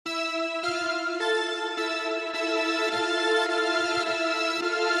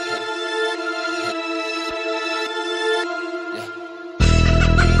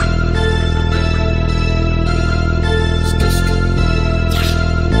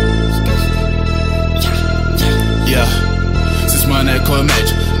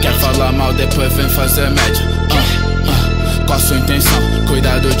fala mal, depois vem fazer média. Qual a sua intenção?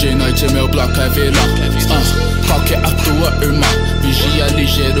 Cuidado de noite, meu bloco é vilão. Qual que é a tua irmã? Vigia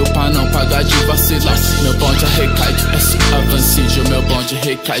ligeiro pra não pagar de vacilar. Meu bonde é recaide, é avancídio. Meu bonde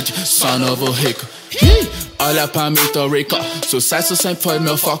recaide, só novo rico. Olha pra mim, tô rico. Sucesso sempre foi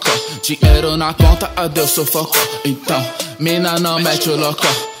meu foco. Dinheiro na conta, adeus sufoco. Então, mina não mete o louco.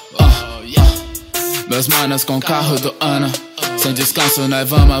 Meus manos com carro do ano. Sem descanso, nós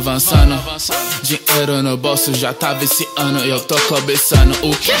vamos avançando. Dinheiro no bolso já tá viciando. E eu tô cobiçando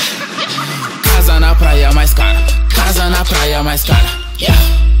o quê? Casa na praia mais cara. Casa na praia mais cara.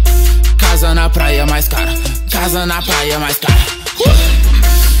 Casa na praia mais cara. Casa na praia mais cara.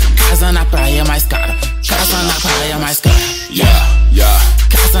 Casa na praia mais cara. Casa na praia mais cara.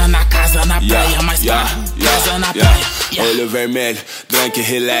 Casa na praia mais cara. Casa na praia. Olho vermelho, drunk,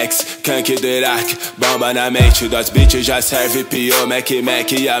 relax, canque do Iraque. Bomba na mente, das bitches já serve pior. Mac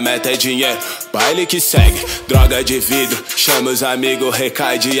e a meta é dinheiro. Baile que segue, droga de vidro. Chama os amigos,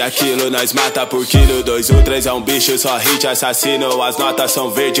 recai de aquilo. Nós mata por quilo, 2, 1, 3 é um bicho. Só hit assassino, as notas são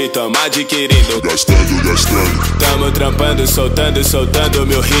verde, tamo adquirindo. Gastando, tamo trampando, soltando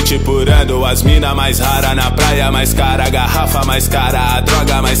meu hit por ano. As mina mais rara na praia mais cara. A garrafa mais cara, a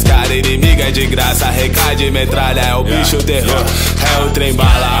droga mais cara. Inimiga é de graça, recai de metralha. É o bicho terror, é o trem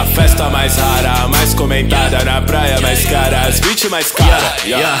bala. A festa mais rara, mais comentada. Na praia mais cara, as beats mais cara.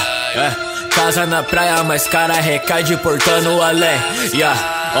 Casa na praia mais cara, recai de portando além.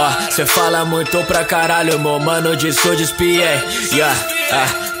 Cê fala muito pra caralho, meu mano, disso despiei.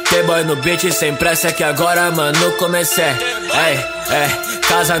 Tem boy no beat sem pressa que agora, mano, comecei.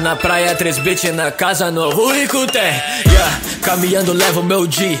 Casa na praia, 3 beats na casa, novo rico tem. Caminhando levo meu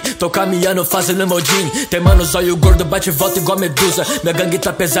G, tô caminhando fazendo modin. Tem mano, zóio gordo, bate e volta igual medusa. Minha gangue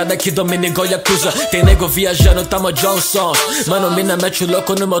tá pesada que domina igual Yakuza. Tem nego viajando, tamo Johnson. Mano, mina mete o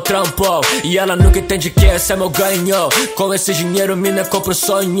louco no meu trampo. E ela nunca entende que esse é meu ganho. Com esse dinheiro, mina compra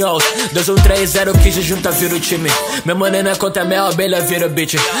sonhos. 2, 1, 3, 0, 15, junta, vira o time. Meu mano na conta, minha abelha vira o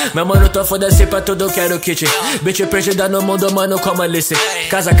beat. Meu mano, tô foda-se pra tudo, quero kit. Bitch perdida no mundo, mano, como Alice.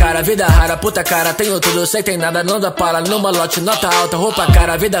 Casa cara, vida rara, puta cara. Tenho tudo, sei tem nada, não dá para. No malote, nota alta, roupa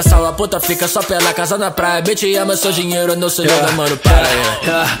cara. Vida salva, puta fica só pela casa na praia. Bitch ama seu dinheiro, não sou nada, mano, para.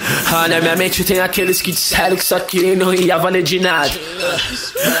 Na minha mente tem aqueles que disseram que só que não ia valer de nada.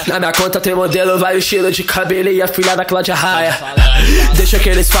 Na minha conta tem modelo, vai o estilo de cabelo e a filha da Cláudia Raia. Deixa que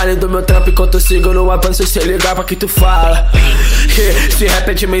eles falem do meu trampo enquanto eu sigo no avanço. Se ligar pra que tu fala. Se rap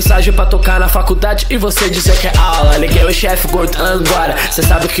é de mensagem pra tocar na faculdade e você dizer que é aula. Liguei o chefe gordo agora. Cê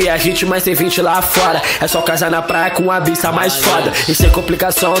sabe que é hit, mas tem 20 lá fora. É só casa na praia com a vista mais foda. E sem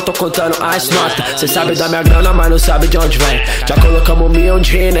complicação eu tô contando as notas. Cê sabe da minha grana, mas não sabe de onde vem. Já colocamos 1.000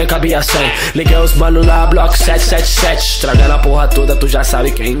 de nem cabia 100. Liguei os mano lá, bloco 777. Estragando a porra toda, tu já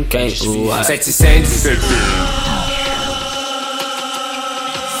sabe quem. 700.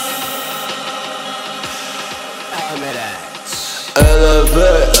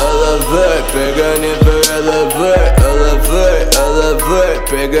 Elevate, pega nível, elevate,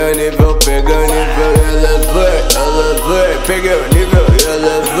 pega nível, elevate, pega nível,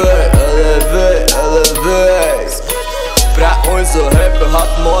 elevate. Pra uns o rap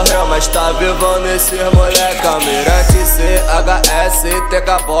morreu, mas tá vivo nesse moleque. Almirante CHS,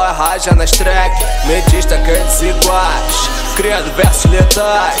 TK boy, raja nas track. Metista que é desiguais, criando versos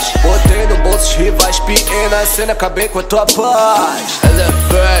letais. Botei no bolso rivais, piei na cena, acabei com a tua paz.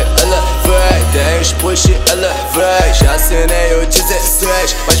 Elevate, tem os push, elevate. Já assinei o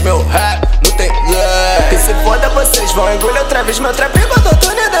 16, mas meu rap não tem lei. Que se foda vocês vão engolir outra vez meu trap igual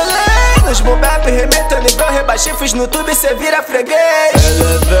doutor Nedelei. Nos boom bap, remetendo nível, rebaixei, fiz no tube, cê vira freguês.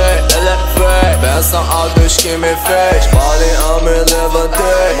 Elevate, pensam ao Deus que me fez. Paulinho, me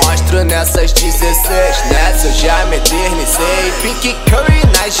levantei, mostro nessas 16. Nessa eu já me eternizei. Pink Curry,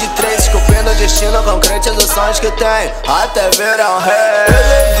 nas de 3, esculpindo o destino, concretizações que tem até virar um rei.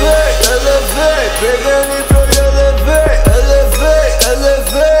 Elevate, pega nível, elevate, pega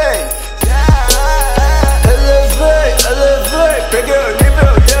o nível,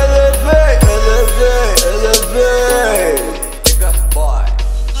 elevate. Boy.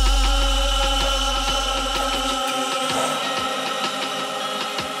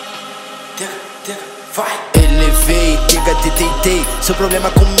 Elevei, tentei. Seu problema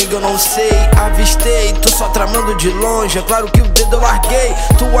comigo eu não sei. Avistei, tô só tramando de longe. É claro que o dedo eu larguei.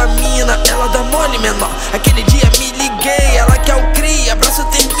 Tua mina, ela dá mole, menor. Aquele dia me liguei, ela quer o cria, abraço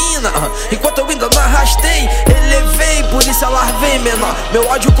termina. Enquanto eu ainda não arrastei, elevei, por isso eu larvei, menor. Meu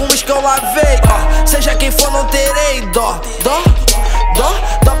ódio com uísque eu lavei. Seja quem for, não terei dó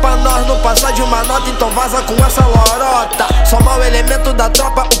pra nós, não passar de uma nota, então vaza com essa lorota. Só mau elemento da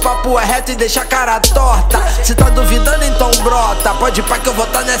tropa, o papo é reto e deixa a cara torta. Se tá duvidando, então brota, pode pá que eu vou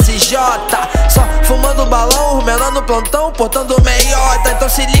tá no SJ. Só fumando balão, os menor no plantão, portando meiota. Então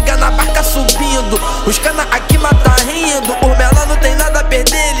se liga na barca subindo, os cana aqui mata rindo. Os menor não tem nada a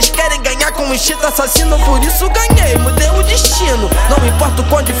perder, eles querem ganhar com um instinto assassino. Por isso ganhei, mudei o destino, não importa o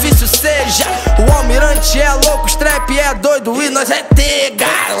quão difícil seja. O almirante é louco, o strap é doido e nós é tega.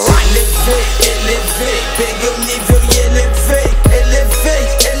 Elevei, peguei o nível e elevei.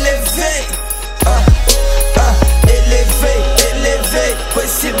 Elevei, com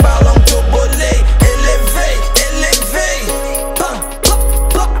esse balão que eu bolei. Elevei.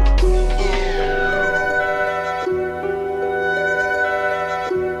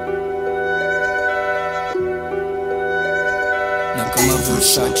 Na cama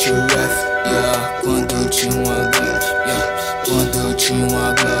Versace Ref, yeah. Quando eu tinha uma Glock, yeah. Quando eu tinha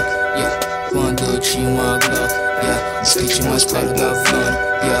uma Glock, yeah. Quando eu tinha uma Glock, yeah. Skate mais caro da van,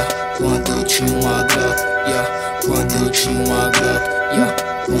 yeah. Quando eu tinha uma Glock, yeah. Quando eu tinha uma Glock, yeah.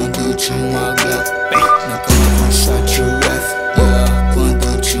 Quando eu tinha uma Glock, na cama Versace Ref, yeah. Quando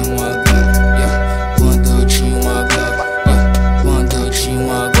eu tinha uma Glock, yeah. Quando eu tinha uma Glock, yeah. Quando eu tinha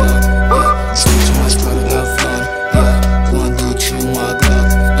uma Glock, yeah. Skate mais caro da van, yeah. Quando eu tinha uma Glock,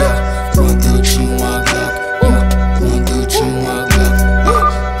 yeah. Quando eu tinha uma Glock, yeah. Quando eu tinha uma Glock,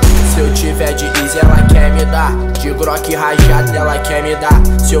 yeah. Se eu tiver de easy, ela quer me dar. De Glock rajada, ela quer me dar.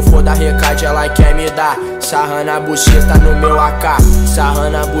 Se eu for dar recado, ela quer me dar. Sarrando a buceta no meu AK.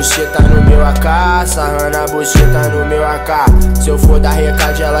 Sarrando a buceta no meu AK. Sarrando a buceta no meu AK. Se eu for dar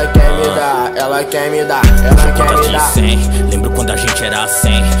recado, ela quer me dar. Ela quer me dar, ela quer me dar. 100, lembro quando a gente era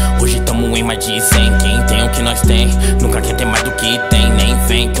 100. Hoje tamo em mais de 100. Quem tem o que nós tem, nunca quer ter mais do que tem. Nem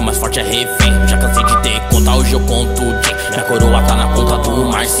vem, que o mais forte é refém. Já cansei de ter conta, hoje eu conto din. Minha coroa tá na conta do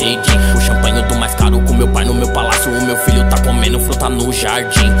Marcedin. O champanhe do mais caro com meu pai no meu palácio. O meu filho tá comendo fruta no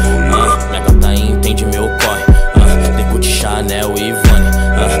jardim. Minha gata entende meu corre. Decote Chanel e Ivone.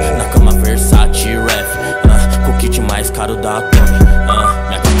 Na cama Versace Ref. Com o kit mais caro da Tommy.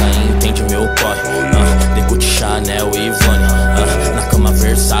 Minha gata entende meu corre. Decote Chanel e Ivone. Na cama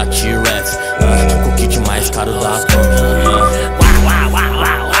Versace Ref. Com o kit mais caro da Tommy.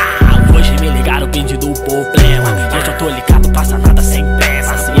 Hoje me ligaram pedindo o problema. Eu já tô ligado, passa nada sem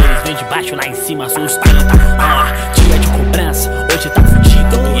pressa. Se eles vêm de baixo, lá em cima sustenta. Dia de cobrança, hoje tá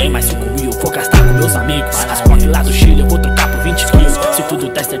fudido. Ganhei mais 5 mil, vou gastar com meus amigos. As POC lá do Chile eu vou trocar por 20 quilos. Se tudo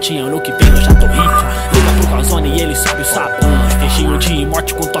der certinho, ano que vem eu já tô rico. Liga pro Calzone e ele sobe o sabão. Recheio de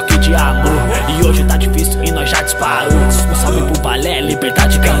morte com toque de amor. E hoje tá difícil e nós já disparou. Um salve pro balé,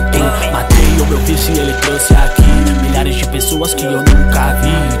 liberdade cantou. Matei o meu vício e ele trouxe aqui milhares de pessoas que eu nunca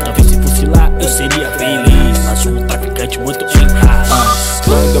vi. Talvez se fosse lá eu seria feliz, mas um traficante muito incapaz.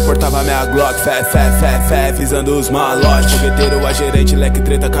 Quando eu portava minha Glock, fé, visando os malotes. Fogueteiro, a gerente, leque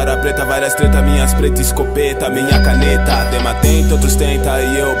treta, cara preta, várias treta, minhas pretas, escopeta, minha caneta. Dema tenta, outros tenta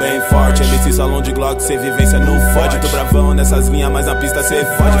e eu bem forte. MC salão de Glock, cê vivência não fode. Tô bravão nessas linhas, mas na pista cê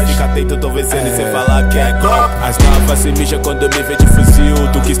fode. Fica atento, tô vencendo e cê fala que é Glock. As novas se mija quando me vê de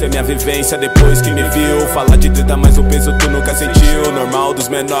fuzil. Tu quis ter minha vivência depois que me viu. Falar de treta, mas o peso tu nunca sentiu. Normal dos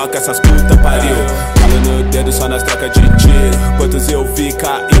menor que essas puta pariu. Calo no dedo só nas trocas de tiro. Quantos eu vi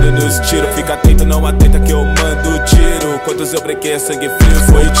caindo nos tiros. Fica atento, não atenta que eu mando tiro. Quantos eu brequei, sangue frio,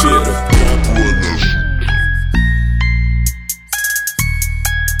 foi tiro.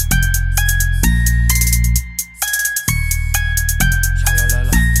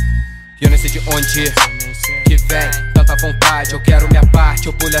 Eu nem sei de onde que vem tanta vontade. Eu quero minha parte,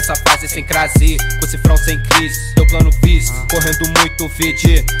 eu pulo essa fase sem crase. Com cifrão sem crise, teu plano vice. Correndo muito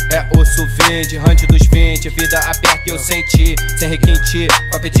vide, é osso vende. Hunt dos 20, vida aberta eu senti. Sem requinte,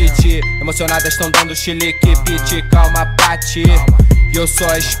 com apetite. Emocionadas estão dando chilique, pit, calma, bate. E eu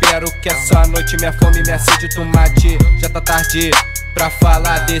só espero que essa noite minha fome, minha sede tu mate. Já tá tarde pra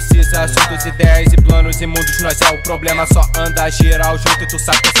falar desses assuntos, ideias e planos imundos. Nós é o problema, só anda geral junto e tu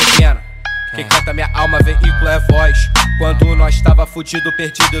sabe que é sem pena. Quem canta minha alma, veículo é voz. Quando nós tava fudido,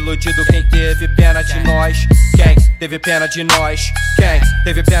 perdido, iludido. Quem teve pena de nós? Quem teve pena de nós? Quem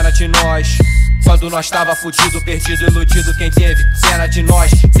teve pena de nós? Quando nós tava fudido, perdido, iludido. Quem teve pena de nós?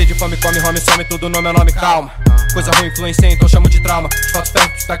 Sede, fome, come, home, some, tudo no meu nome, calma. Coisa ruim influencia, então chamo de trauma. Falta ferro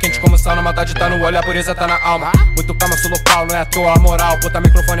que tá quente como sal, na maldade tá no olho, a pureza tá na alma. Muito calma, sou local, não é à toa a moral. Puta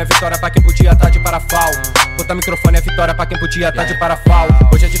microfone é vitória pra quem podia tá de parafal. Puta microfone é vitória pra quem podia tá de parafal.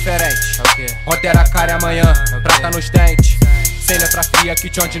 Hoje é diferente, ontem era cara e amanhã prata nos dentes. sem letra fria que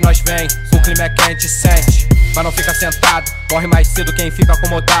de onde nós vem. O clima é quente, sente, mas não fica sentado. Morre mais cedo quem fica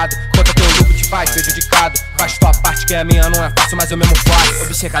acomodado. Conta teu lucro te faz prejudicado. Faz tua parte que é minha, não é fácil, mas eu mesmo faço.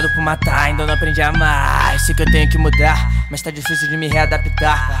 Obcecado por matar, ainda não aprendi a amar. Sei que eu tenho que mudar, mas tá difícil de me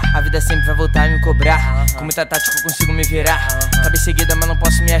readaptar. A vida sempre vai voltar a me cobrar. Com muita tática eu consigo me virar. Cabeça seguida, mas não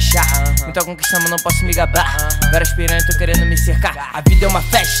posso me achar. Muita conquista, mas não posso me gabar. Várias piranhas tô querendo me cercar. A vida é uma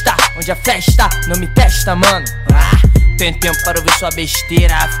festa, onde a festa não me testa, mano. Tenho tempo para ouvir sua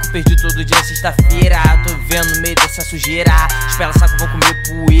besteira. Fico perdido todo dia, sexta-feira. Tô vivendo no meio dessa sujeira. Os pela saco vão comer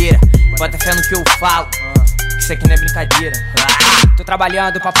poeira. Bota fé no que eu falo, que isso aqui não é brincadeira. Tô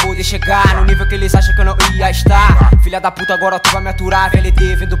trabalhando pra poder chegar no nível que eles acham que eu não ia estar. Filha da puta, agora tu vai me aturar.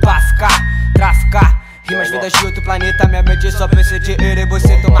 VLT vindo pra ficar, traficar. Rimas vindas de outro planeta, minha mente só pensa de dinheiro. E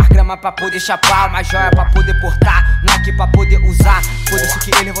você tomar grama pra poder chapar, uma joia pra poder portar, Nike pra poder usar. Foda-se o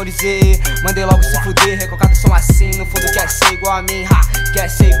que eles vão dizer, mandei logo se fuder. Recocados são assim, no fundo quer ser igual a mim, quer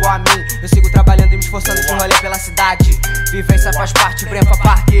ser igual a mim. Eu sigo trabalhando e me esforçando de rolê pela cidade. Vivência faz parte, Brempa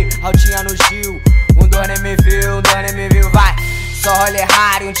Parque, Altinha no Gil. Um dois nem me viu, vai. Só rolê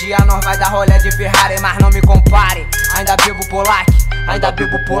raro, um dia nós vai dar rolê de Ferrari. Mas não me compare, ainda bebo Polac, ainda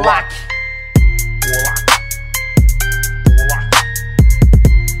bebo Polac.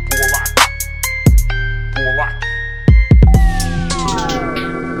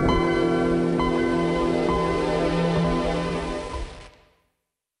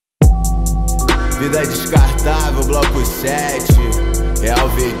 Vida descartável, bloco 7, Real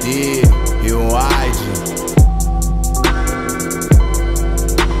VD e um wide.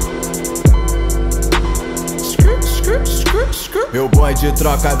 Meu bonde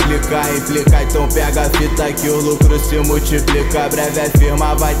troca, aplica, implica. Então pega a fita que o lucro se multiplica. Breve a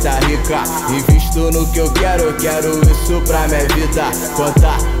firma vai tá rica. Invisto no que eu quero isso pra minha vida.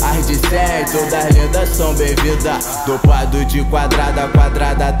 Contar as de 100, todas lindas são bem-vindas. Dopado de quadrada,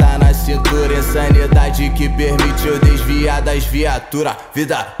 quadrada tá na cintura. Insanidade que permitiu desviar das viaturas.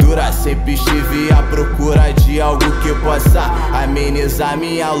 Vida dura, sempre estive à procura de algo que possa amenizar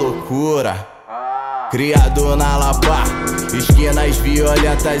minha loucura. Criado na Lapa, esquinas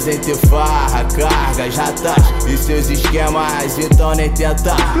violentas entre farra, cargas, ratas e seus esquemas, então nem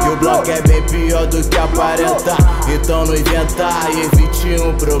tenta. E o bloco é bem pior do que aparenta, então não inventa e evite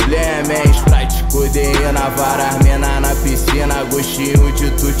um problema. É Sprite, codeína, várias mina na piscina, gostinho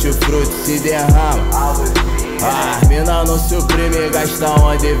de tutti-frutti se derrama. As mina não suprime, gasta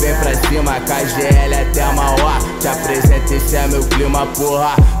onde vem pra cima. KGL até Mauá, te apresento, esse é meu clima,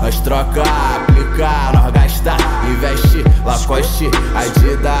 porra. Nós troca, aplica, nós gasta, investe. Lacoste,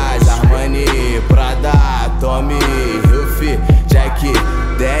 Adidas, Armani, Prada, Tommy, Hilfi, Jack,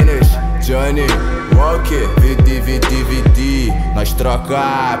 Daniels, Johnny Walker, VD. Nós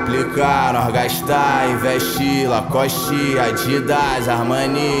troca, aplica, nós gasta, investe. Lacoste, Adidas,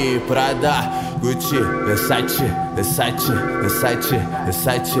 Armani, Prada, Gucci, Versace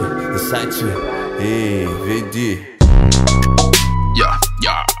e VD. Yeah.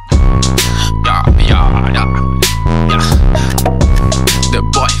 The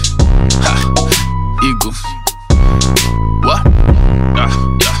boy, Eagle. What?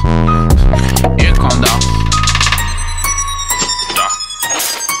 Yeah, calm down.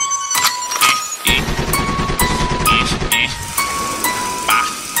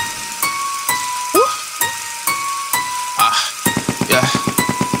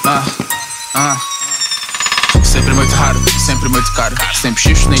 Sempre muito raro, sempre muito caro. Sempre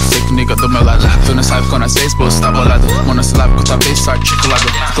xixo, nem fake nigga do meu lado. Tu não sabe quando às vezes bolso tá bolado. Monossilábico, talvez só articulado.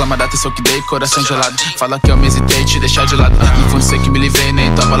 Reclama da atenção que dei, coração gelado. Fala que eu me hesitei, te deixar de lado. No fundo sei que me livrei, nem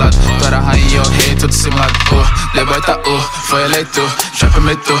tô abalado. Tu era rainha, eu rei, tudo simulado. The boy tá foi eleito. Já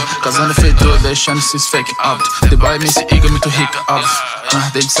prometo, causando feito, deixando esses fake óbvio. The boy me se iga, muito rica, óbvio.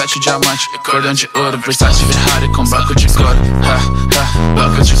 Dei de 7 diamante, cordão de ouro. Versace Ferrari com bloco de couro.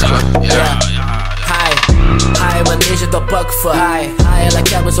 Bloco de couro, yeah. High, maneja do pouco for high. Ela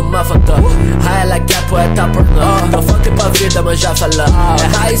quer mais uma foto. Ela quer poeta pornô. Não falta pra vida, mas já falou.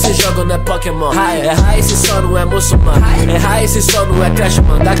 É high esse jogo, não é Pokémon. É high esse som, não é muçulmano. É high esse som, não é Crash,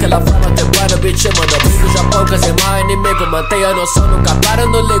 mano. Daquela forma tem boy no beat, mano. Eu vim do Japão, casei mal inimigo. Mantenha a noção, nunca para,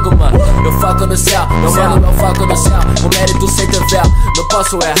 não ligo, mano. Eu foco no céu, meu mano, não foco no céu. O mérito sem ter véu. Não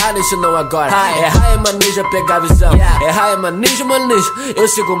posso errar nisso, não agora. É high, maneja, pegar visão. É high, maneja. Eu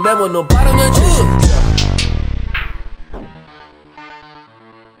sigo mesmo, não paro, não diz.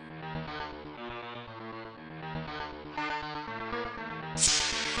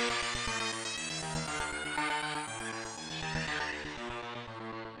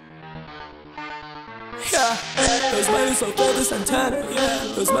 Yeah. Meus manos são Fedo Santana,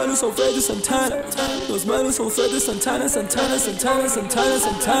 meus manos são Fedo Santana, meus manos são Fedo Santana, Santana, Santana, Santana,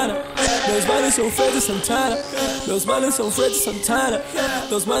 Santana. Meus manos são Fedo Santana, meus manos são Fedo Santana,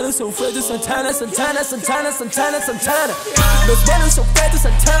 meus manos são Fedo Santana, Santana, Santana, Santana, Santana. Meus manos são Fedo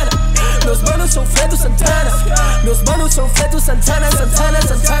Santana, meus manos são Fedo Santana, meus manos são Fedo Santana, Santana,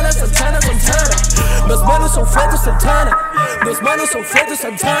 Santana, Santana, Santana. Meus manos são Fedo Santana, meus manos são Fedo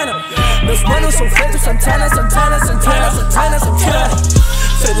Santana, meus manos são Fedo Santana, Santana, Santana, Santana, Santana.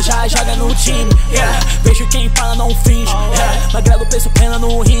 Fedo já joga no time, yeah. Vejo quem fala não finge, yeah. Magrelo peso pena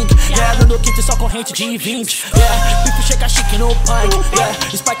no ringue, yeah. Dando kit só corrente de 20, yeah. Bife chega chique no punk, yeah.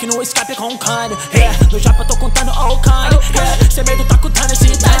 Spike no escape com cane, yeah. No japa tô contando all cane, yeah. Sem medo tá com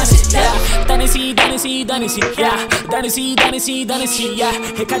dane-se, dane-se, yeah. Dane-se, dane-se, dane-se, yeah. Dane-se, dane-se, dane-se, yeah.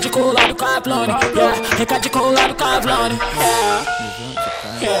 Recade colado com a Vlone, yeah. Recade colado com a Vlone, yeah.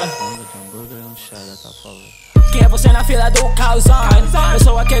 Yeah. Quem é você na fila do calzone? Eu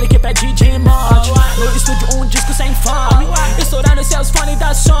sou aquele que pede de monte. No estúdio um disco sem fome, estourando seus fones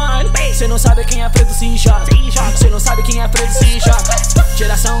da Sony. Cê não sabe quem é Fredo se joga, cê não sabe quem é Fredo se joga.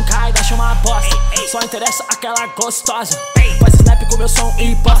 Geração cai, deixa uma aposta, só interessa aquela gostosa. Faz snap com meu som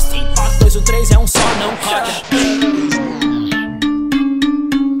e posta. 2 ou 3 é um só, não corta.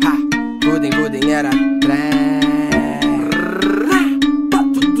 Golden era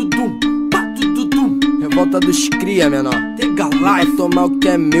Revolta dos cria, menor. Vai tomar o que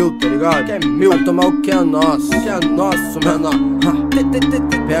é meu, tá ligado? Que é meu. Vai tomar o que é nosso. O que é nosso, menor.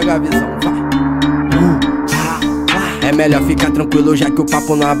 Pega a visão, vai. É melhor ficar tranquilo já que o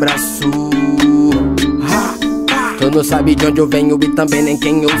papo não abraçou. Tu não sabe de onde eu venho e também nem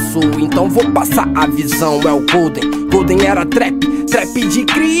quem eu sou. Então vou passar a visão, é o Golden. Golden era trap de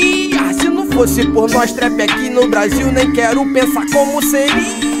cria. Se não fosse por nós trap aqui no Brasil, nem quero pensar como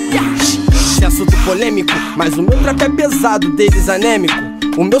seria. Assunto polêmico, mas o meu trap é pesado, deles anêmico.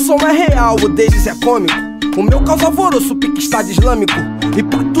 O meu som é real, o deles é cômico. O meu causa alvoroço, pique estado islâmico. E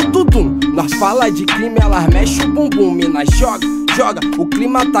pra tudum, nós fala de crime, elas mexem o bumbum. Minas joga, o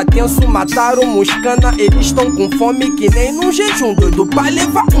clima tá tenso. Mataram Muscana, eles tão com fome que nem num jejum. Doido pra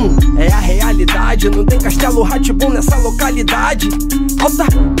levar é a realidade. Não tem castelo Rá-Tim-Bum nessa localidade. Alta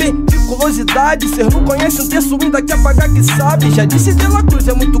periculosidade, cês não conhecem um terço, ainda quer pagar que sabe. Já disse De La Cruz,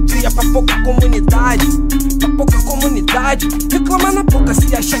 é muito cria pra pouca comunidade. Pra pouca comunidade, reclama na boca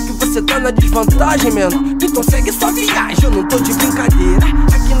se achar que você tá na desvantagem, menor. Então segue sua viagem, eu não tô de brincadeira.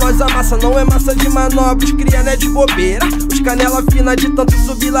 Aqui nós amassa, não é massa de manobra. Os cria não é de bobeira, os canela fina de tanto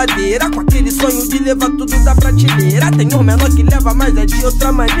subir ladeira. Com aquele sonho de levar tudo da prateleira. Tem um menor que leva, mas é de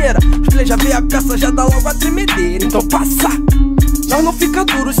outra maneira. Os play já vê a peça, já dá logo a tremedeira. Então passa, nós não fica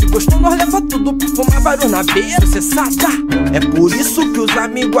duro, se gostou nós leva tudo pra fumar barulho na beira, cê sabe. É por isso que os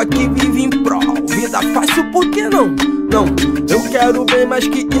amigos aqui vivem em prol. Vida fácil, por que não? Não, eu quero bem mais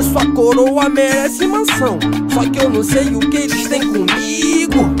que isso, a coroa merece mansão. Só que eu não sei o que eles têm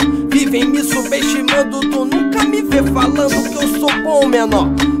comigo. Vivem me subestimando, tu nunca me vê falando que eu sou bom, menor.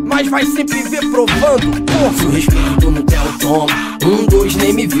 Mas vai sempre ver provando. Se o respeito não der o tom, 1, 2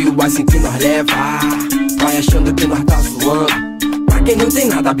 nem me viu, assim que nós leva. Vai achando que nós tá zoando. Quem não tem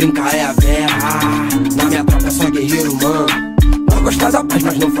nada a brincar é a vera. Na minha tropa é só guerreiro, mano. Nós gosta da paz,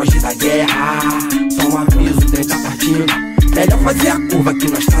 mas não foge da guerra. Só um aviso, o trem tá partindo. Melhor fazer a curva que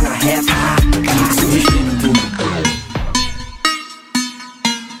nós tá na reta. Se respeito.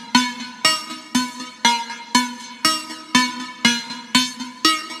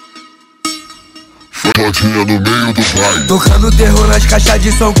 Todinha no meio do baile. Tocando terror nas caixas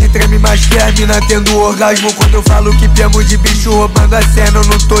de som que treme mais que a mina tendo orgasmo. Quando eu falo que pemo de bicho roubando a cena, eu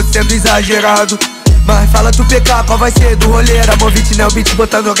não tô sendo exagerado. Mas fala tu PK, qual vai ser do rolê? Era Movit, né, o beat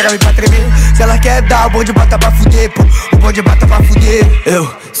botando o grave pra tremer. Se ela quer dar, o bonde bota pra fuder, pô. O bonde bota pra fuder.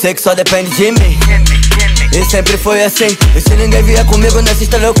 Eu sei que só depende de mim. E sempre foi assim. E se ninguém vier comigo nessa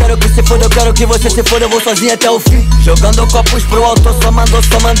estrela, eu quero que se foda, eu quero que você se foda. Eu vou sozinho até o fim, jogando copos pro alto,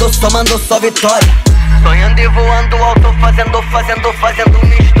 somando só vitória. Sonhando e voando alto, fazendo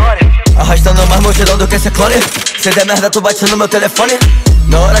minha história. Arrastando mais multidão do que ciclone. Se der merda, tu bate no meu telefone.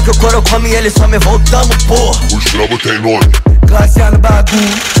 Na hora que o couro come, ele só me voltamos, porra. Os brabo tem nome. Classe A no bagulho,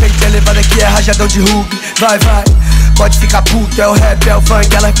 sem ter levado aqui é rajadão de rugby. Vai, pode ficar puto, é o rap, é o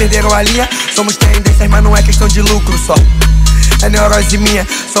funk. Elas perderam a linha, somos tendências, mas não é questão de lucro só. É neurose minha,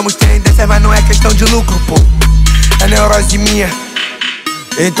 somos tendências, mas não é questão de lucro, pô. É neurose minha.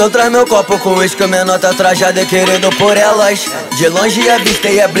 Então traz meu copo com uísque, minha nota trajada querendo por elas. De longe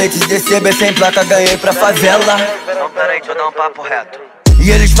avistei a blitz de CB sem placa, ganhei pra favela. Não, peraí, deixa eu dar um papo reto. E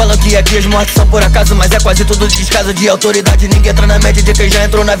eles falam que aqui as mortes são por acaso, mas é quase tudo descaso de autoridade. Ninguém entra na média de quem já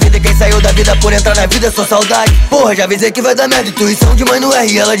entrou na vida. E quem saiu da vida por entrar na vida é só saudade. Porra, já avisei que vai dar merda. Intuição de mãe no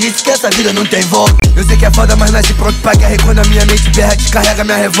R, ela disse que essa vida não tem volta. Eu sei que é foda, mas nasci pronto pra guerra. E quando a minha mente berra, descarrega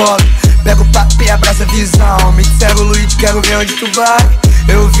minha revolta. Pego o papo e abraça a visão. Me disseram, Luiz, quero ver onde tu vai.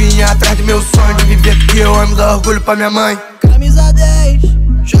 Eu vim atrás do meu sonho de viver porque eu amo, dar orgulho pra minha mãe. Camisa 10,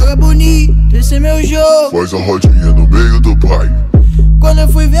 joga bonito, esse é meu jogo. Faz a rodinha no meio do pai. Quando eu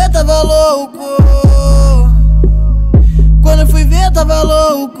fui ver tava louco. Quando eu fui ver tava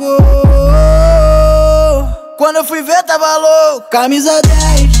louco. Quando eu fui ver tava louco. Camisa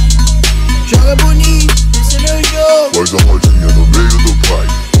 10, joga bonito, esse é meu jogo. Faz a rodinha no meio do pai.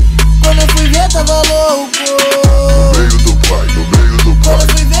 Quando eu fui ver tava louco. No meio do pai, no meio do pai. Quando eu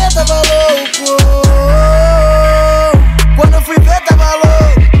fui ver tava louco. Quando eu fui ver tava louco.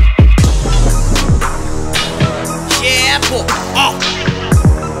 Yeah, pô, ó.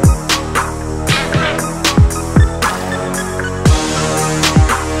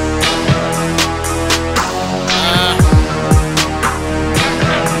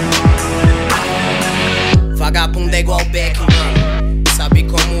 Vagabundo é igual Beck, mano. Sabe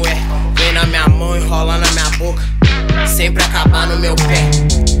como é? Vem na minha mão, enrola na minha boca. Sempre acabar no meu pé.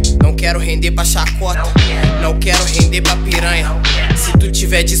 Não quero render pra chacota. Não quero render pra piranha. Se tu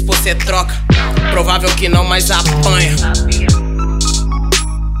tiver disposto, cê troca. Provável que não, mas apanha.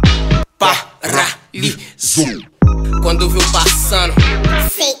 Paralisou. Quando viu passando,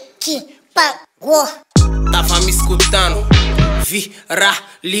 sei que pagou. tava me escutando,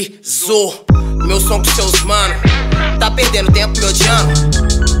 viralizou meu som com seus mano. Tá perdendo tempo me odiando.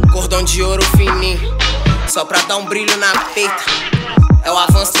 Cordão de ouro fininho, só pra dar um brilho na peita. É o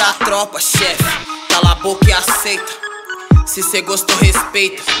avanço da tropa, chefe. Cala a boca e aceita. Se cê gostou,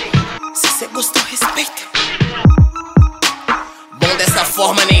 respeita. Se cê gostou, respeita. Bom dessa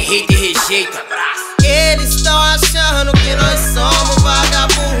forma, nem hate e rejeita. Eles estão achando que nós somos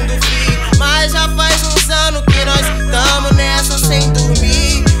vagabundo, filho. Mas já faz uns anos que nós tamo nessa sem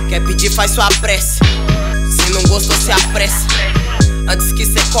dormir. Quer pedir, faz sua prece. Se não gostou, se apressa. Antes que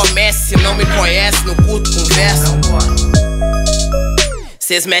cê comece, se não me conhece, no curto conversa.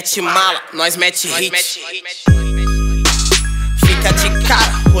 Cês mete mala, nós mete hit. Fica de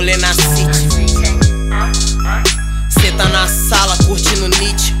cara, rolê na city. Cê tá na sala, curtindo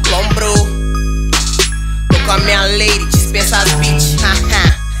Nietzsche, lombrou. Tô com a minha lady, dispensa as beats.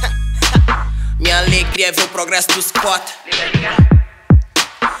 Minha alegria é ver o progresso dos cota.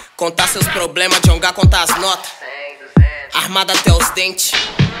 Contar seus problemas, jongar, contar as notas. Armada até os dentes,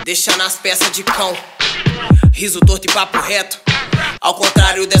 deixando as peças de cão. Riso torto e papo reto. Ao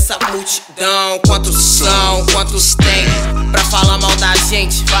contrário dessa multidão, quantos são, quantos tem pra falar mal da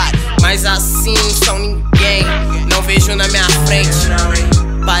gente, mas assim são ninguém. Não vejo na minha frente.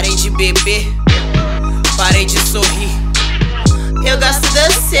 Parei de beber, parei de sorrir. Eu gosto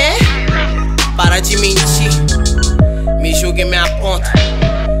de você. Para de mentir. Me julgue e me aponta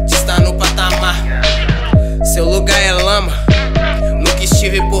de estar no patamar. Seu lugar é lama, nunca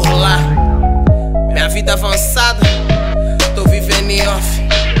estive por lá. Minha vida avançada, tô vivendo em off.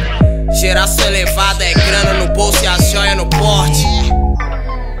 Geração elevada, é grana no bolso e a joia no porte.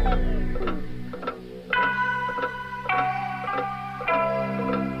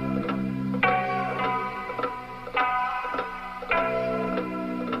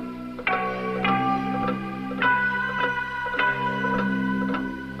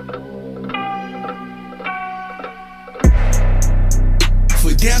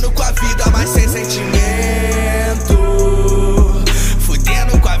 Fudendo com a vida, mas sem sentimento.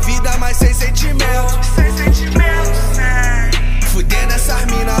 Fudendo com a vida, mas sem sentimento. Sem sentimento, sem. Fudendo essas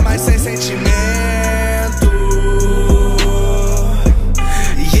minas, mas sem sentimento.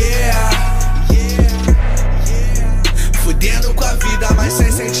 Yeah, yeah, yeah. Fudendo com a vida, mas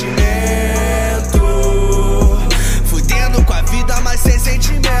sem sentimento. Fudendo com a vida, mas sem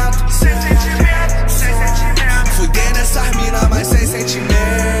sentimento. Sem sentimento, sem sentimento. Fudendo essas minas, mas sem sentimento.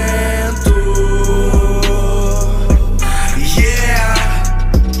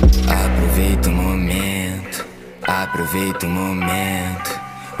 Aproveita o momento,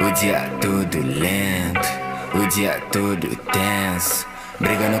 o dia todo lento, o dia todo tenso.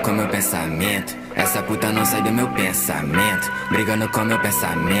 Brigando com meu pensamento, essa puta não sai do meu pensamento. Brigando com meu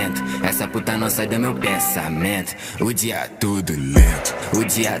pensamento, essa puta não sai do meu pensamento. O dia todo lento, o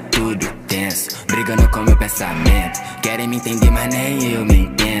dia todo tenso. Brigando com meu pensamento, querem me entender mas nem eu me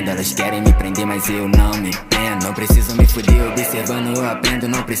entendo. Elas querem me prender mas eu não me prendo. Não preciso me fuder, observando eu aprendo.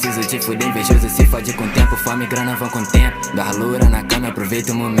 Não preciso te fuder, invejoso se fode com tempo. Fome e grana vão com tempo. Dá loura na cama,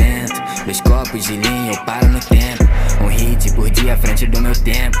 aproveita o momento. Dois copos de linha, eu paro no tempo. Um hit por dia à frente do meu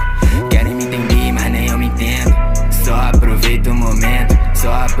tempo. Querem me entender, mas nem eu me entendo. Só aproveita o momento,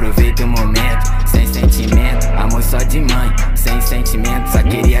 só aproveita o momento. Sem sentimento, amor só de mãe. Sem sentimento, só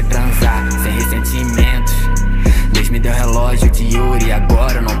queria transar. Sem ressentimentos. Deus me deu relógio de ouro e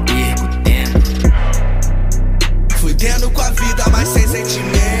agora eu não perco tempo. Fudendo com a vida, mas sem sentimento.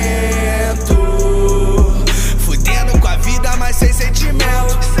 Fudendo com a vida, mas sem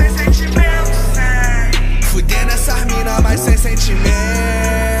sentimento. Fudendo essas mina, mas sem sentimento.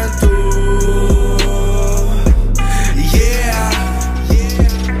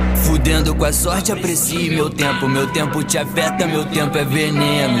 Fudendo com a sorte, aprecie meu tempo te afeta, meu tempo é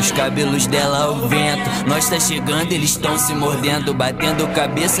veneno. Os cabelos dela ao vento, nós tá chegando, eles tão se mordendo. Batendo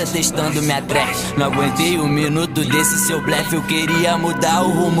cabeça, testando minha trash. Não aguentei um minuto desse seu blefe. Eu queria mudar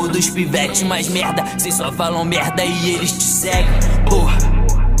o rumo dos pivetes, mas merda, vocês só falam merda e eles te seguem, porra.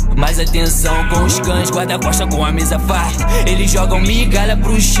 Mais atenção com os cães, guarda-costa com a mesa farta. Eles jogam migalha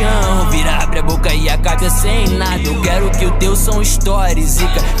pro chão, vira, abre a boca e acaba sem nada. Eu quero que o teu som estoure,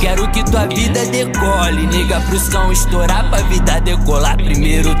 zica. Quero que tua vida decole. Liga pro som estourar pra vida decolar.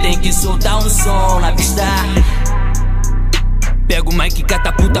 Primeiro tem que soltar um som na pista. Pega o mic,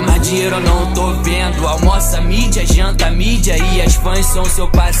 catapulta, mas dinheiro eu não tô vendo. Almoça mídia, janta mídia e as fãs são seu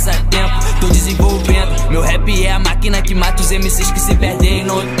passatempo. Tô desenvolvendo, meu rap é a máquina que mata os MCs que se perdem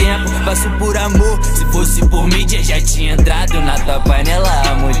no tempo. Faço por amor, se fosse por mídia já tinha entrado na tua panela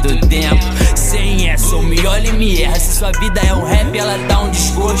há muito tempo. Sem essa, ou me olha e me erra. Se sua vida é um rap, ela dá um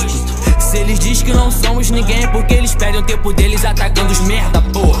desgosto. Se eles dizem que não somos ninguém, porque eles perdem o tempo deles atacando os merda,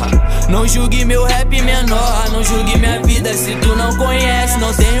 porra. Não julgue meu rap menor, não julgue minha vida se tu não conhece.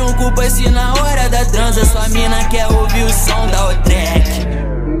 Não tenho culpa se na hora da transa sua mina quer ouvir o som da O-Track.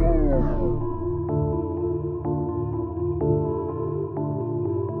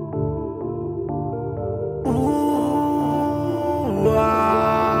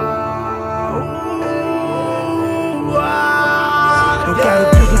 Eu quero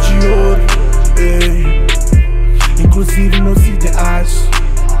tudo de ouro, inclusive meus ideais,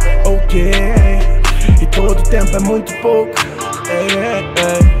 ok. E todo tempo é muito pouco,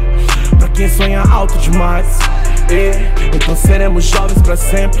 pra quem sonha alto demais, então seremos jovens pra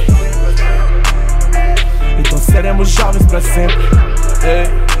sempre. Então seremos jovens pra sempre,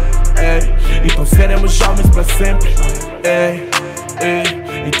 então seremos jovens pra sempre,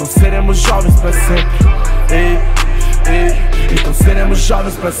 então seremos jovens pra sempre, então seremos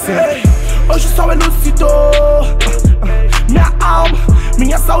jovens pra sempre. Hoje o sol elucidou minha alma,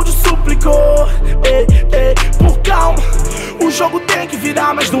 minha saúde suplicou. Por calma, o jogo tem que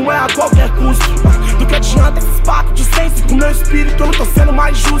virar, mas não é a qualquer custo. Do que adianta esses papos de senso com meu espírito, eu não tô sendo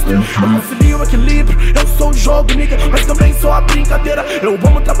mais justo. Eu concilio o equilíbrio, eu sou o jogo, nigga, mas também sou a brincadeira. Eu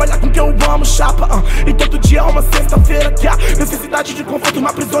amo trabalhar com o que eu amo, chapa, e todo dia é uma sexta-feira que há necessidade de conforto,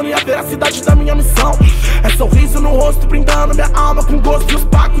 uma prisão e a veracidade da minha missão. É sorriso no rosto, brindando minha alma com gosto e os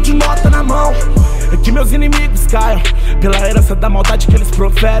pacos de nota na mão. É que meus inimigos caiam pela herança da maldade que eles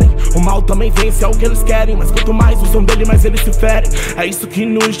proferem. O mal também vence, é o que eles querem, mas quanto mais usam dele, mais eles se ferem. É isso que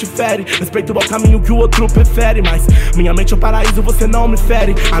nos difere, respeito ao caminho que o outro prefere. Mas minha mente é o paraíso, você não me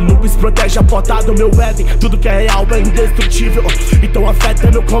fere. Anubis protege a porta do meu Éden. Tudo que é real é indestrutível, então afeta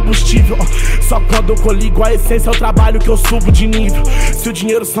meu combustível. Só quando eu coligo a essência é o trabalho que eu subo de nível. Se o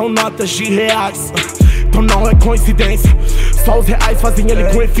dinheiro são notas de reais, então não é coincidência. Só os reais fazem ele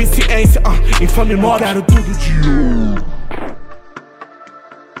com eficiência. Infame mob, quero tudo de ouro.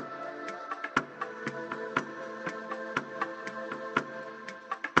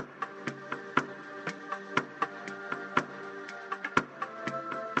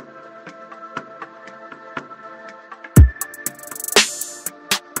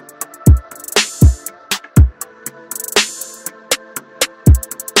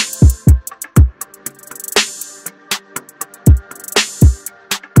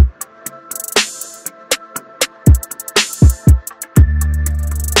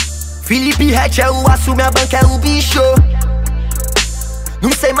 Felipe Hatch é o aço, minha banca é o bicho. Não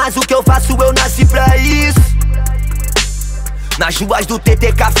sei mais o que eu faço, eu nasci pra isso. Nas ruas do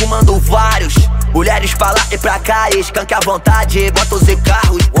TTK fumando vários. Mulheres pra lá e pra cá, escanque à vontade, motos e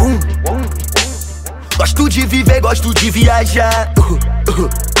carros. Gosto de viver, gosto de viajar.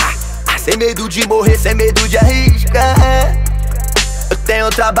 Sem medo de morrer, sem medo de arriscar. Eu tenho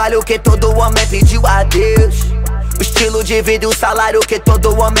trabalho que todo homem pediu a Deus. O estilo de vida e o salário que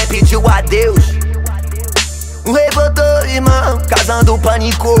todo homem pediu a Deus. Um revoltou, irmão, casando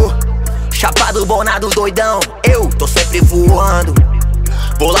pânico. Chapado, bonado, doidão, eu tô sempre voando.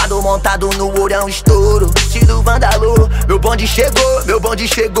 Bolado, montado no ourão, estouro, estilo vandalô. Meu bonde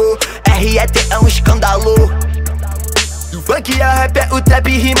chegou, RET é um escândalo. funk ao rap é o trap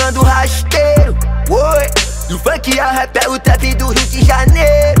rimando rasteiro. Oi, do funk ao rap é o trap do Rio de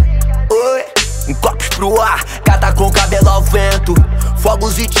Janeiro. Oi, copos pro ar, cata com cabelo ao vento,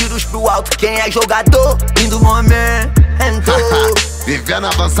 fogos e tiros pro alto, quem é jogador? Lindo momento. Vivendo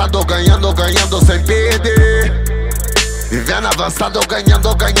avançado, ganhando, ganhando sem perder. Vivendo avançado,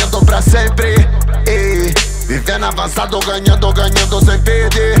 ganhando, ganhando pra sempre. Vivendo avançado, ganhando, ganhando sem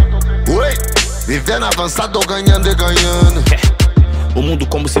perder. Oi, vivendo avançado, ganhando e ganhando. O mundo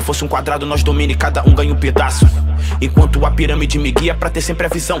como se fosse um quadrado, nós domina e cada um ganha um pedaço. Enquanto a pirâmide me guia pra ter sempre a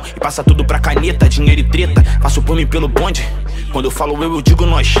visão e passa tudo pra caneta, dinheiro e treta. Passo por mim pelo bonde, quando eu falo eu digo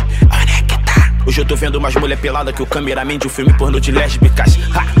nós. Onde é que tá? Hoje eu tô vendo mais mulher pelada que o cameraman de um filme pornô de lésbicas.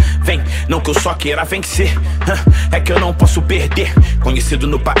 Vem, não que eu só queira vencer, é que eu não posso perder. Conhecido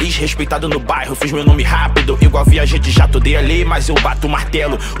no país, respeitado no bairro, fiz meu nome rápido, igual viajei de jato, dei a lei, mas eu bato o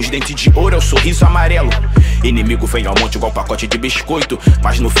martelo. Os dentes de ouro é o sorriso amarelo. Inimigo vem ao monte igual pacote de biscoito,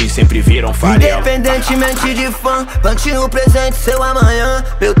 mas no fim sempre viram farelo. Independentemente de fã, plante o presente, seu amanhã.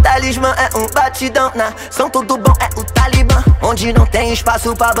 Meu talismã é um batidão, nação tudo bom é o Talibã. Onde não tem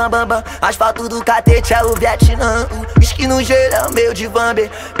espaço pra bambambam, asfalto do catete é o Vietnã. Whisky no gelo é o meu de Vamber,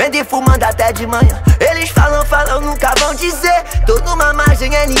 vende fumando até de manhã. Eles falam, nunca vão dizer. Tô numa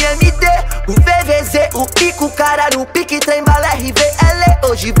margem NMD, o VVZ, o pico, caralho, um pique, trem, bala, RVL.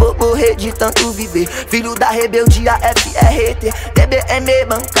 Hoje vou morrer de tanto viver, filho da rebeldia, FRT, TBM,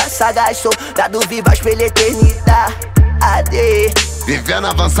 banca sagaz, soldado vivas pela eternidade. Vivendo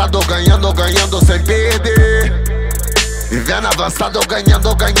avançado, ganhando, ganhando sem perder. Vivendo avançado,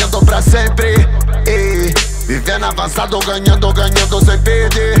 ganhando, ganhando pra sempre. Vivendo avançado, ganhando, ganhando sem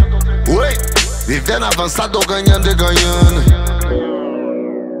perder. Oi, vivendo avançado, ganhando e ganhando.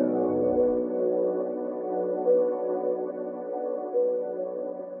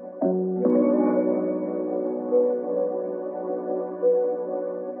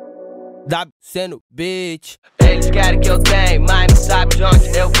 Sendo bitch. Eles querem que eu tenha, mas não sabe de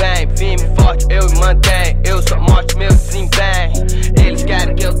onde eu venho. Firme e forte eu me mantenho, eu só mostro meu desempenho. Eles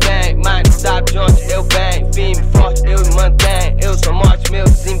querem que eu tenha, mas não sabe de onde eu venho. Firme e forte eu me mantenho, eu só mostro meu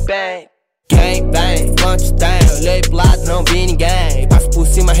desempenho. Quem vem, quantos tem? Olhei pro lado, não vi ninguém. Passo por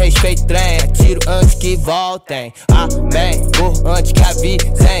cima, respeito trem. Atiro antes que voltem. Amém, vou antes que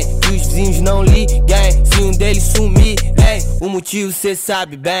avisem. Que os vizinhos não liguem. Se um deles sumir, hein? O motivo cê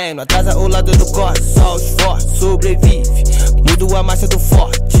sabe bem. Não atrasa o lado do corte, só os fortes sobrevive. Mudo a marcha do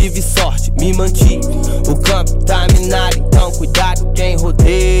forte, tive sorte, me mantive. O campo tá minado, então cuidado quem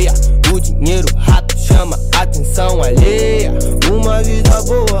rodeia. O dinheiro rápido chama atenção alheia. Uma vida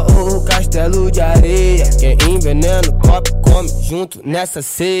boa ou o castelo de areia. Quem envenena o copo come junto nessa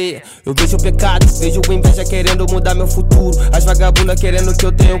ceia. Eu vejo o pecado, vejo o inveja querendo mudar meu futuro. As vagabundas querendo que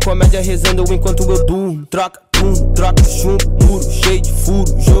eu tenha comédia rezando enquanto eu durmo. Troca chumbo, muro cheio de furo.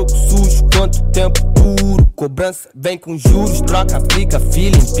 Jogo sujo, quanto tempo duro. Cobrança vem com juros, troca, aplica,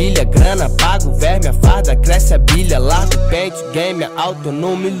 filha, empilha, grana, paga o verme, a farda, cresce a bilha, larga o pente, game,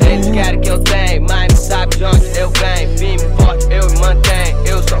 autonomia. Eles querem que eu tenha, mas não sabe de onde eu venho. Firme e forte eu me mantenho,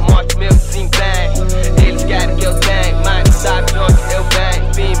 eu só mostro meu desempenho. Eles querem que eu tenha, mas não sabe de onde eu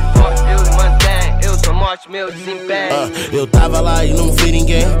venho. Firme e forte eu me mantenho, eu só mostro meu desempenho. Eu tava lá e não vi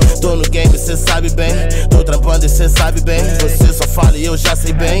ninguém. Tô no game, cê sabe bem. Tô trampando e cê sabe bem. Você só fala e eu já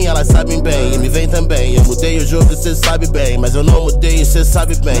sei bem. Elas sabem bem e me vem também. Eu mudei o jogo e cê sabe bem, mas eu não mudei e cê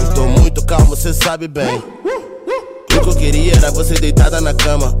sabe bem. Tô muito calmo, cê sabe bem. O que eu queria era você deitada na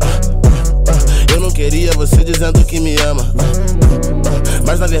cama. Eu não queria você dizendo que me ama.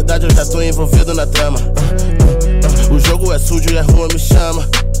 Mas na verdade eu já tô envolvido na trama. O jogo é sujo e a rua me chama.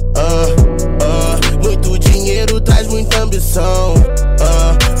 Muito dinheiro traz muita ambição.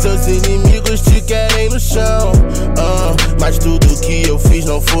 Seus inimigos te querem no chão. Mas tudo que eu fiz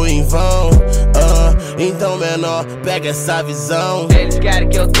não foi em vão. Então menor, pega essa visão. Eles querem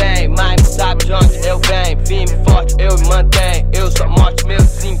que eu tenha, mas não sabe de onde eu venho. Firme e forte eu me mantenho, eu só mostro meu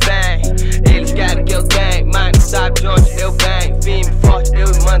desempenho. Eles querem que eu tenha, mas não sabe de onde eu venho. Firme e forte eu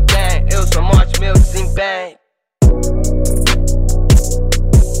me mantenho, eu só mostro meu desempenho.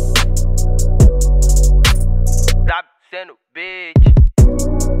 Tá sendo bitch.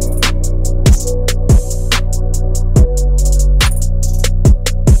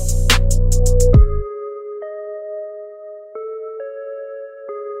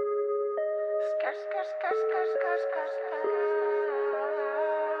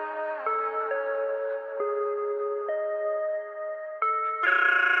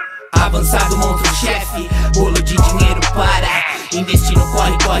 Avançado monstro-chefe, bolo de dinheiro para. Investindo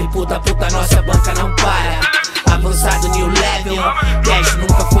corre, puta, nossa banca não para. Avançado new level, cash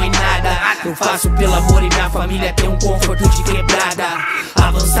nunca foi nada. Eu faço pelo amor e minha família tem um conforto de quebrada.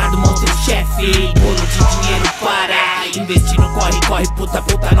 Avançado, monstro, chefe, bolo de dinheiro para. Investindo, corre, corre, puta,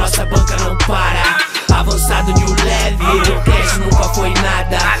 puta, nossa banca não para. Avançado, new leve, o cash nunca foi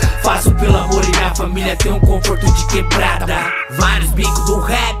nada. Faço pelo amor e minha família tem um conforto de quebrada. Vários bicos do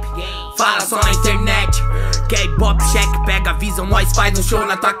rap, fala só na internet. Quer hip-hop, check, pega a visão, nós faz um show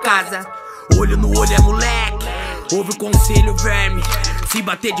na tua casa. Olho no olho é moleque, ouve o conselho, verme. Se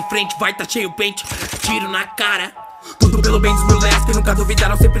bater de frente vai tá cheio pente, tiro na cara. Tudo pelo bem dos meus leques que nunca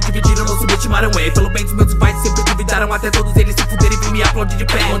duvidaram, sempre dividiram, não subestimaram. Pelo bem dos meus pais sempre duvidaram, até todos eles se fuderem e me aplaudir de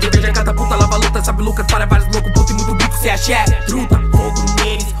pé. Onde eu vejo a catapulta, lava luta, sabe Lucas para vários loucos, puto e muito bico, cê é chefe. Truta, fogo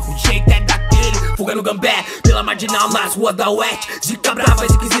neles, o jeito é daquele. Fuga no Gambé, pela marginal nas ruas da Oeste. Zica brava,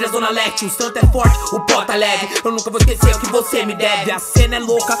 esquisita Zona Leste. O santo é forte, o pó tá leve. Eu nunca vou esquecer o que você me deve. A cena é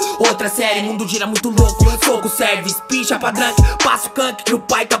louca, outra série. Mundo gira muito louco, fogo serve. Espicha pra drunk, passo canque que o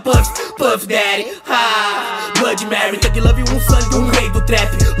pai tá puff, puff daddy. Blood Mary, Thug Love, um sangue, um rei do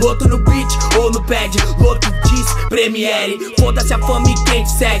trap. Loto no beat ou no pad, Loto diz Premiere. Foda-se a fama e quem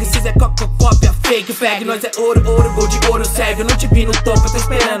te segue. Se é cópia, fake, fag. Nós é ouro, ouro, gol de ouro serve. Eu não te vi no topo, eu tô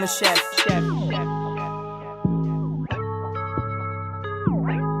esperando, chefe.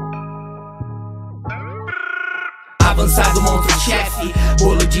 Avançado, monstro, chefe,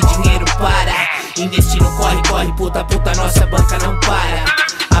 bolo de dinheiro para. Investindo, corre, corre, puta, puta, nossa banca não para.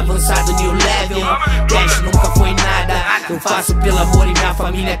 Avançado, new level, cash nunca foi nada. Eu faço pelo amor e minha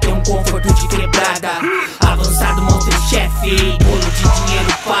família tem um conforto de quebrada. Avançado, monstro, chefe, bolo de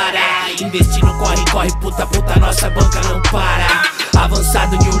dinheiro para. Investindo, corre, corre, puta, puta, nossa banca não para.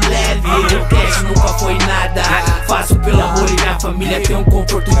 Avançado, new level, cash nunca foi nada. Faço pelo amor e minha família tem um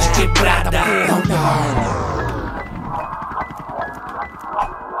conforto de quebrada.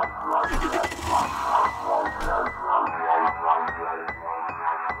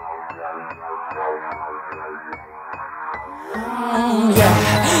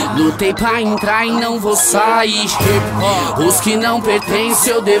 Lutei pra entrar e não vou sair. Os que não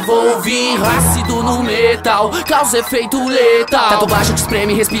pertencem eu devolvi. Ácido no metal, causa efeito letal. Teto baixo, te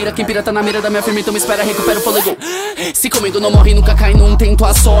espreme, respira. Quem pira tá na mira da minha firma, então me espera, recupera o fôlego. Se comigo não morre, nunca cai, não tento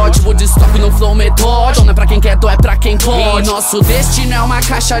a sorte. Vou de stop no flow metódico. Não é pra quem quer, é pra quem pode. E nosso destino é uma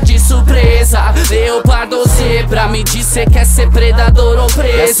caixa de surpresa. Leopardo ou zebra, me diz cê quer ser predador ou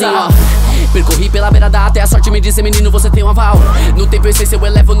presa. Assim, ó, percorri pela beira da até a sorte me dizer, menino, você tem um aval. No tempo eu sei se eu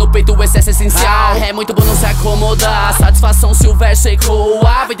elevo no peito, o excesso é essencial. É muito bom não se acomodar, satisfação se o verso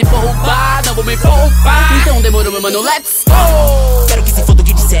ecoa. Vai te poupar, não vou me poupar. Então demorou, meu mano, let's go. Quero que se foda o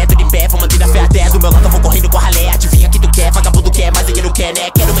que disser, tô de pé, vou manter a fé até. Do meu lado eu vou correndo com a ralé. Adivinha que tu quer, vagabundo quer, mas dinheiro quer, né?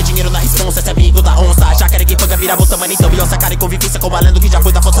 Quero meu dinheiro na responsa, esse amigo da onça. Já quero quem paga, vira bota, mano, então Beyoncé, cara, e convivência com o malandro que já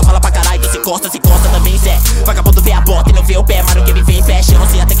foi da força, fala pra caralho. Então se costa também, Zé. Vagabundo vê a bota e não vê o pé, mano, que me vem em pé. Não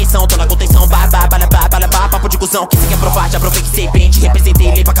sei até quem são, tô na contenção, papo de cuzão, que se quer provar, já provei que sei bem. Te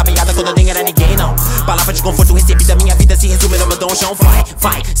representei, lei pra caminhada quando eu nem era ninguém, não. Palavra de conforto recebida, minha vida se resume no meu donjão.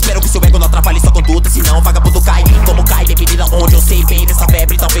 Vai, espero que seu ego não atrapalhe sua conduta, senão vagabundo cai. Como cai, dependida onde eu sei bem dessa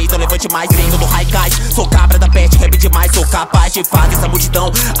febre, talvez eu levante mais, vendo do high guys. Sou cabra da peste, rap demais, sou capaz de fazer essa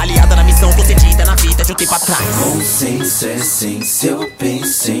multidão aliada na missão concedida na vida de um tempo atrás. Consciência, essência, eu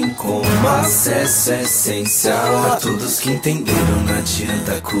pensei como acesso é essencial. A todos que entenderam, não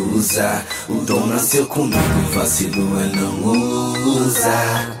adianta acusar. O dom nasceu comigo, vacilo é não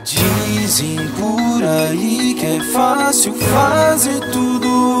usar. Dizem por aí que é fácil fazer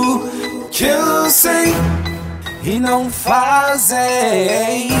tudo que eu sei e não fazem.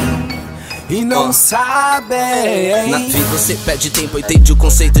 E não sabem. Na vida você perde tempo, entende o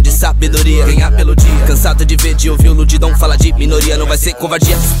conceito de sabedoria. Ganhar pelo dia, cansado de ver, de ouvir o ludidão fala de minoria. Não vai ser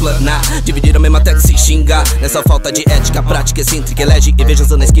covardia explanar, dividir a mesma até que se xingar. Nessa falta de ética, prática excêntrica, elege e veja a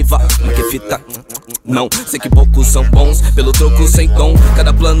zona esquivar. Mas que fita, não, sei que poucos são bons, pelo troco sem tom,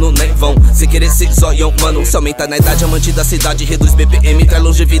 cada plano nem vão. Se querer ser zoião, mano, se aumenta na idade, amante da cidade, reduz BPM, traz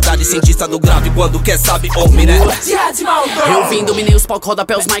longevidade, cientista do grave, quando quer sabe, homem, né? Eu vim, dominei os palcos,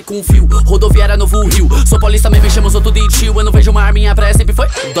 rodapés, mic com fio. Rodoviária Novo Rio, sou paulista, me chamamos outro de tio. Eu não vejo uma arminha praia, sempre foi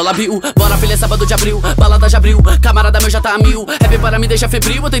dólar bill. Bora filha, sábado de abril, balada já abriu. Camarada meu já tá a mil, rap para me deixar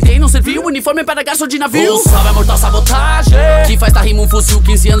febril. Eu tentei, não serviu, uniforme para gasto de navio. Salve a mortal sabotagem, que faz tá rima um fuzil.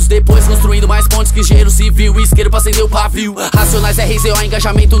 15 anos depois, construindo mais pontes que engenheiro civil. Isqueiro pra acender o pavio, racionais RZO,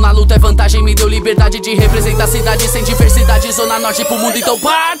 engajamento na luta é vantagem. Me deu liberdade de representar a cidade sem diversidade. Zona norte pro mundo, então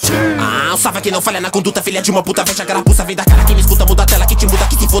parte. Um salve que não falha na conduta, filha de uma puta, fecha a carapuça, vem da cara que me escuta, muda a tela que te muda,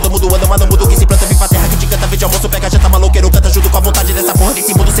 que se foda, muda o ano, mano, muda o que se planta, vem pra terra que te canta, vem de almoço, pega janta, maloqueiro, canta junto com a vontade dessa porra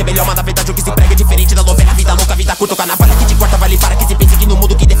desse mundo ser melhor, mas na verdade o que se prega é diferente da novela, vida louca, vida curta, o carnaval que te corta, vale para que se pense que no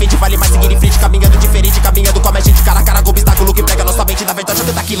mundo que defende vale mais seguir em frente, caminhando diferente, caminhando com a mais gente, cara a cara, com obstáculo que prega nossa mente, na verdade o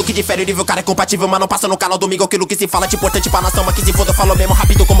que tá daquilo que difere. O nível cara é compatível, mas não passa no canal domingo. Aquilo que se fala de importante pra nação, mas que se foda, eu falo mesmo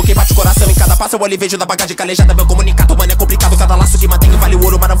rápido como quem bate o coração. Em cada passo eu olho e vejo da bagagem calejada. Meu comunicado, mano, é complicado. Cada laço que mantenho vale o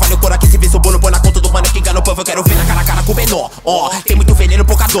ouro, mas não vale o couro. Aqui se vê o bolo, põe na conta do mano que engana o povo. Eu quero ver na cara a cara com o menor, ó. Tem muito veneno,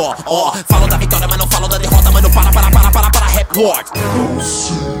 pouca dó, ó. Falam da vitória, mas não falam da derrota. Mano, para, report.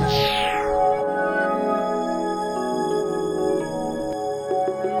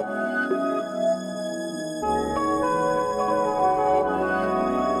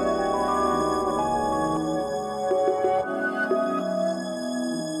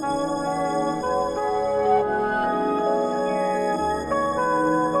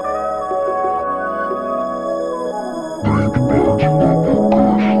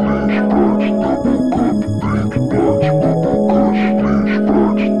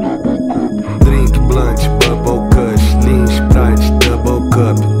 Drink blunt, bubble kush, lean sprite, double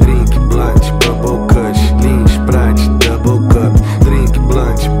cup. Drink blunt, bubble kush, lean sprite, double cup. Drink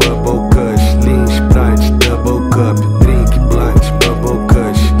blunt, bubble kush, lean sprite, double cup. Drink blunt, bubble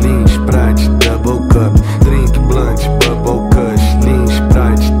kush, lean sprite, double cup. Drink blunt, bubble kush, lean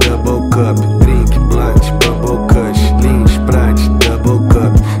sprite, double cup. Drink blunt, bubble kush, lean sprite, double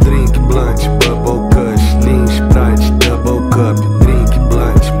cup. Drink blunt, bubble kush, lean sprite, double cup. Drink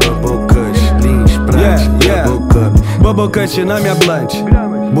blunt, bubble kush, lean sprite, double cup. Bubble kush na minha blunt,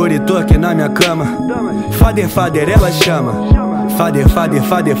 burrito aqui na minha cama. Fader, ela chama.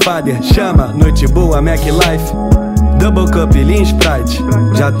 Fader, chama. Noite boa, Mac Life. Double cup, lean sprite.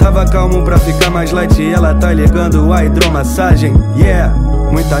 Já tava calmo pra ficar mais light. E ela tá ligando a hidromassagem. Yeah,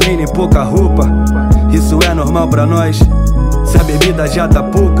 muita mina e pouca roupa. Isso é normal pra nós. Se a bebida já tá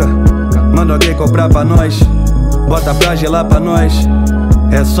pouca, manda alguém comprar pra nós. Bota pra gelar pra nós.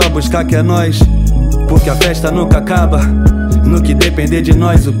 É só buscar que é nós, porque a festa nunca acaba. No que depender de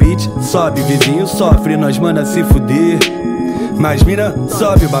nós o beat sobe, vizinho sofre, nós manda se fuder. Mas mira,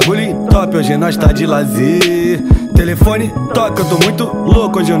 sobe o bagulho top, hoje nós tá de lazer. Telefone toca, eu tô muito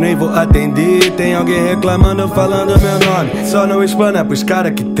louco, hoje eu nem vou atender. Tem alguém reclamando, falando meu nome, só não explana pros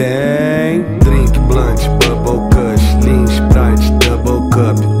cara que tem. Drink blunt, bubble kush, lean sprite, double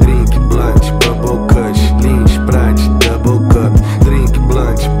cup. Drink blunt, bubble kush, lean sprite, double cup. Drink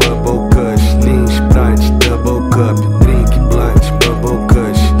blunt, bubble kush, lean sprite, double cup. Drink blunt, bubble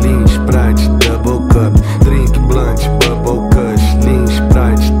kush, lean sprite, double cup. Drink blunt, bubble kush, lean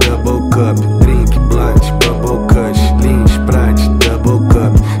sprite, double cup. Drink blunt, bubble kush, lean sprite, double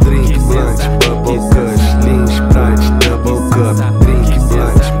cup. Drink blunt, bubble kush, lean sprite, double cup. Drink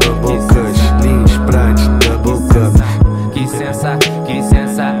blunt, bubble kush, lean sprite, double cup. Que sensa, que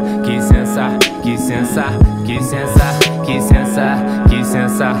sensa, que sensa, que sensa, que sensa, que sensa, que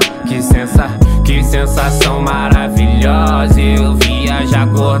sensa, que sensa, que sensação maravilhosa. Eu viajo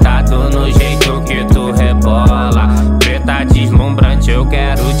acordado no jeito que tu rebola. Preta deslumbrante, eu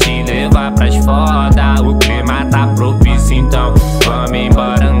quero te levar pras foda. O clima tá propício, então vamos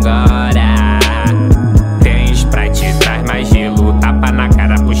embora agora. Tem Sprite, traz mais gelo. Tapa na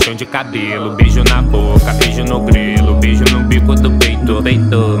cara, puxão de cabelo. Beijo na boca, beijo no grelo. Beijo no bico do peito,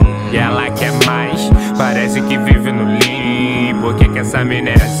 peito. E ela quer mais, parece que vive no lean. Por que essa mina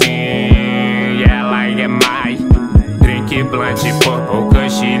é assim? E ela quer mais. Drink blunt, purple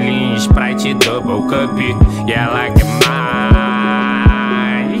kush, lean, Sprite, double cup. E ela quer mais.